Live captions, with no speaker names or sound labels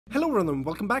Hello everyone and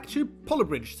welcome back to Polar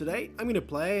Bridge. Today I'm gonna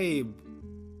play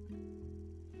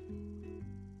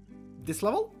this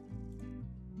level.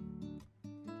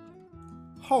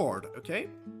 Hard, okay?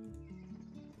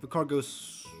 The car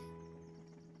goes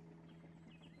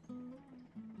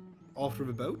after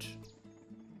the boat.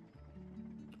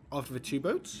 After the two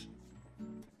boats.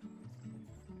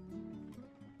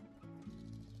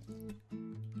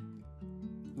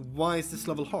 Why is this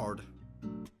level hard?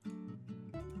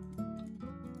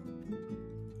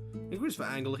 Increase the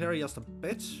angle here just a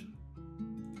bit.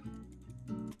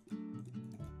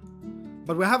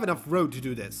 But we have enough road to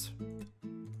do this.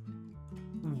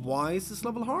 Why is this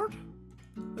level hard?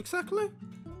 Exactly?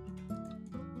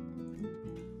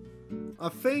 I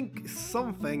think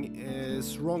something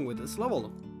is wrong with this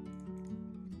level.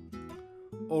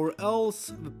 Or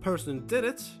else the person who did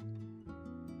it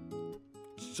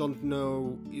don't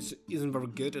know, isn't very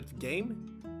good at the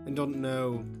game and don't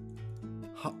know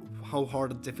how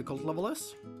hard a difficult level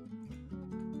is.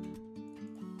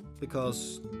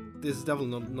 Because this is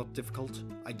definitely not difficult,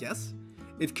 I guess.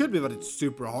 It could be that it's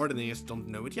super hard and they just don't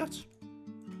know it yet.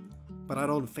 But I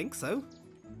don't think so.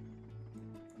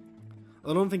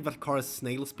 I don't think that car is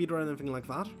snail speed or anything like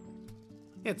that.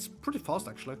 Yeah, it's pretty fast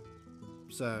actually.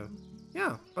 So,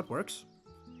 yeah, that works.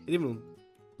 It even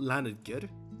landed good.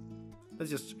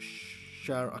 Let's just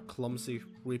share a clumsy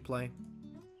replay.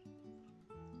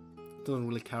 Don't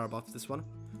really care about this one.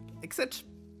 Exit.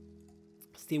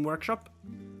 Steam Workshop.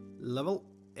 Level.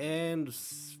 And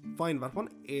find that one.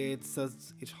 It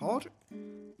says it's hard.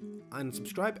 And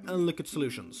subscribe and look at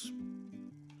solutions.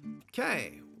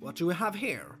 Okay, what do we have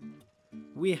here?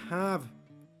 We have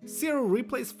 0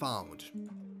 replays found.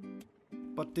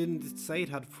 But didn't it say it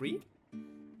had 3?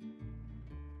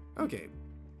 Okay.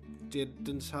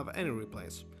 Didn't have any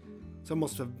replays. So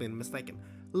must have been mistaken.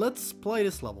 Let's play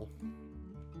this level.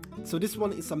 So this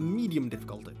one is a medium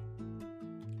difficulty.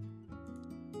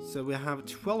 So we have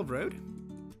 12 road.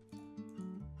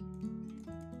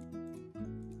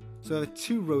 So we have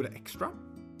 2 road extra.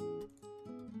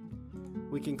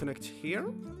 We can connect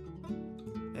here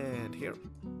and here.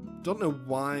 Don't know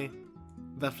why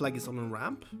that flag is on a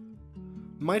ramp.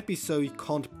 Might be so you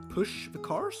can't push the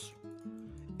cars.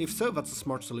 If so, that's a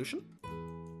smart solution.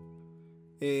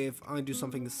 If I do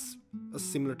something a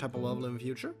similar type of level in the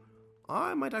future,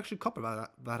 I might actually copy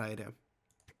that idea.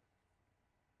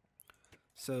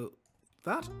 So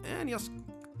that, and just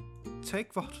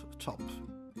take the top.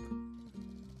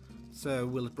 So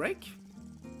will it break?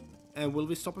 And will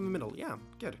we stop in the middle? Yeah,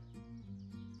 good.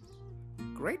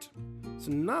 Great.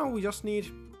 So now we just need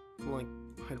like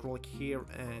hydraulic here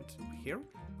and here.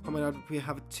 How many we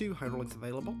have 2 hydraulics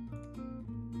available?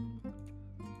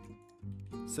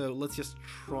 So let's just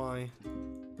try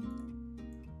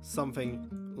something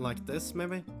like this,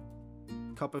 maybe.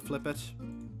 Copy flip it.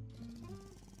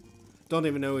 Don't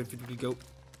even know if it will go.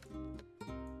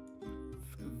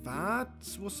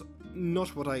 That was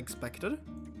not what I expected.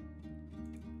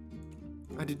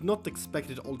 I did not expect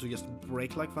it all to just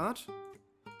break like that.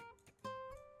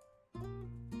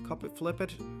 Copy flip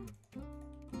it.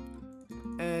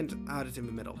 And add it in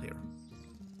the middle here.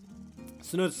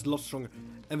 So now it's a lot stronger.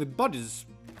 And the body is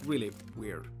really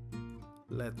weird.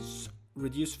 Let's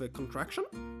reduce the contraction.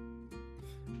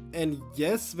 And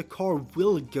yes, the car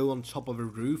will go on top of the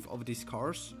roof of these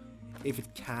cars if it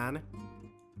can.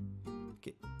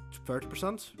 Okay,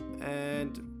 30%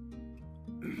 and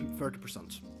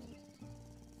 30%.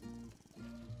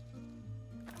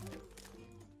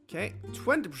 Okay,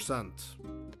 20%.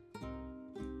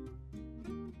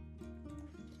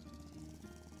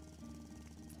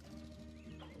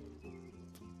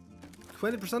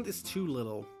 20% is too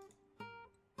little.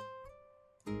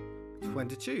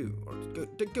 22, or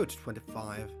go to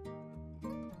 25.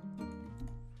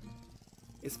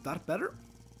 Is that better?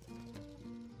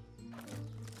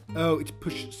 Oh, it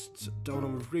pushes down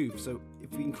on the roof, so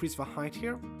if we increase the height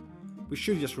here, we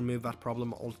should just remove that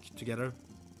problem altogether.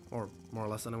 Or more or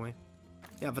less anyway.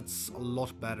 Yeah, that's a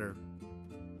lot better.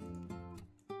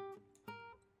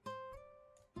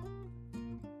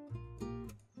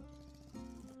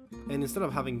 And instead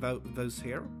of having those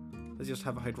here, let's just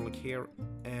have a hydraulic here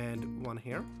and one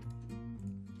here.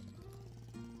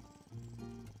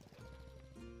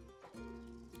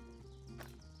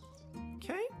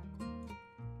 Okay.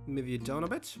 Move you down a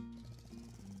bit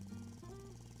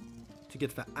to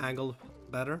get the angle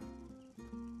better.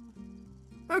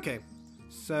 Okay,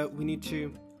 so we need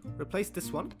to replace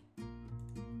this one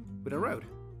with a road.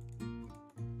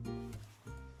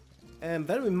 And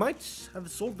then we might have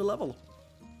solved the level.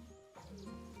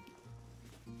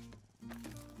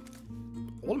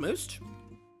 Almost.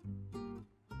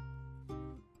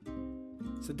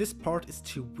 So this part is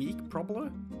too weak, probably.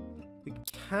 We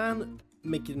can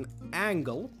make it an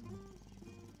angle.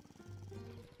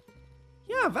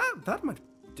 Yeah, that might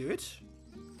do it.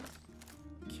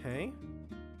 Okay.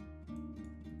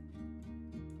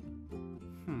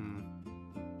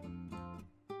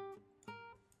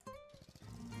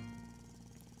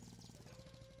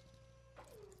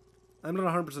 I'm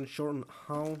not 100% sure on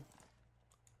how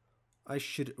I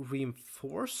should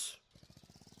reinforce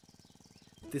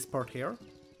this part here.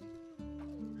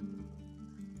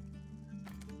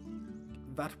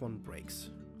 That one breaks.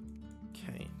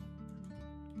 Okay.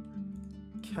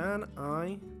 Can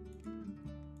I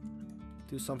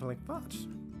do something like that?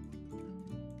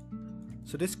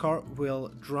 So this car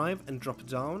will drive and drop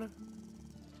down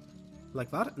like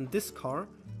that, and this car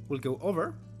will go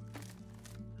over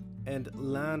and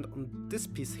land on this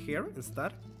piece here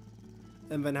instead,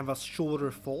 and then have a shorter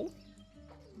fall.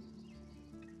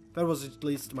 That was at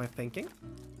least my thinking.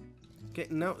 Okay,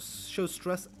 now show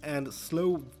stress and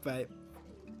slow the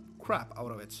crap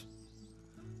out of it,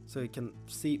 so you can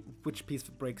see which piece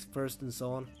breaks first and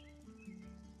so on.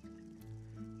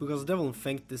 Because I definitely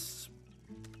think this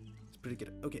is pretty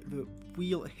good. Okay, the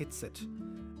wheel hits it,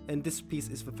 and this piece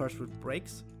is the first that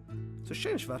breaks. So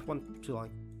change that one to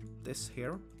like this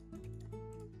here.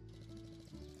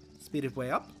 Speed it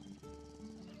way up,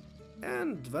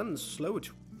 and then slow it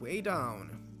way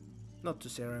down. Not to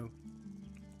 0.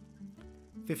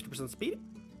 50% speed.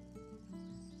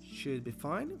 Should be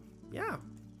fine. Yeah,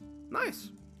 nice.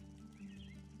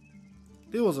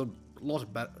 This was a lot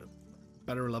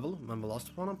better level than the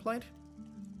last one I played.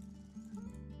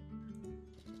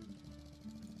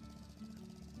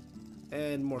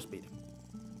 And more speed.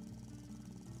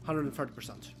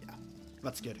 130%. Yeah,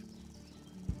 that's good.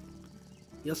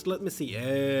 Just let me see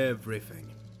everything.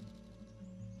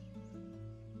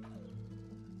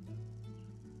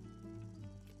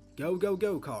 Go, go,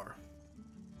 go, car.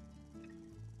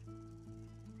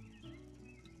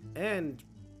 And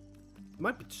it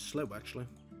might be too slow, actually.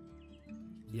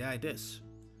 Yeah, it is.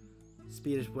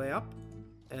 Speed it way up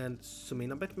and zoom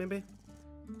in a bit, maybe,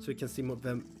 so you can see more of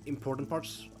the important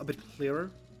parts a bit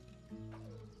clearer.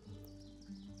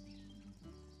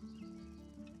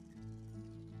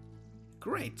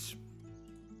 Great.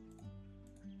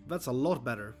 That's a lot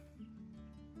better.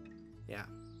 Yeah.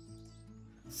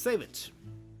 Save it.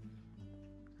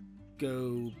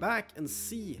 Go back and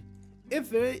see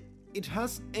if it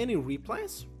has any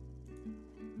replays.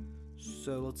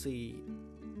 So let's see.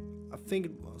 I think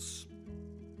it was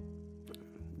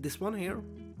this one here.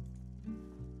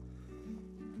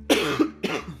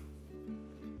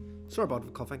 Sorry about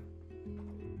the coughing.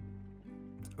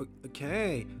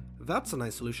 Okay, that's a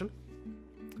nice solution.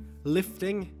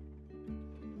 Lifting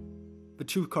the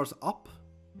two cars up.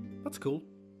 That's cool.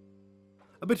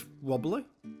 A bit wobbly,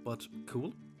 but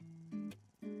cool.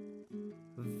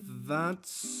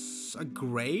 That's a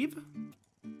grave.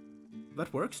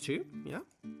 That works too, yeah.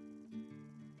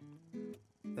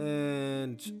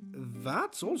 And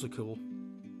that's also cool,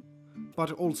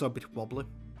 but also a bit wobbly.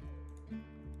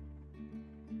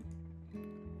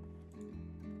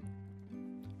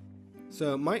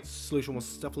 So my solution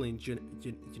was definitely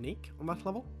unique on that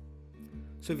level.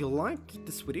 So if you like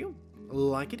this video,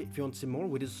 like it. If you want to see more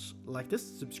videos like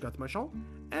this, subscribe to my channel,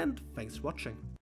 and thanks for watching.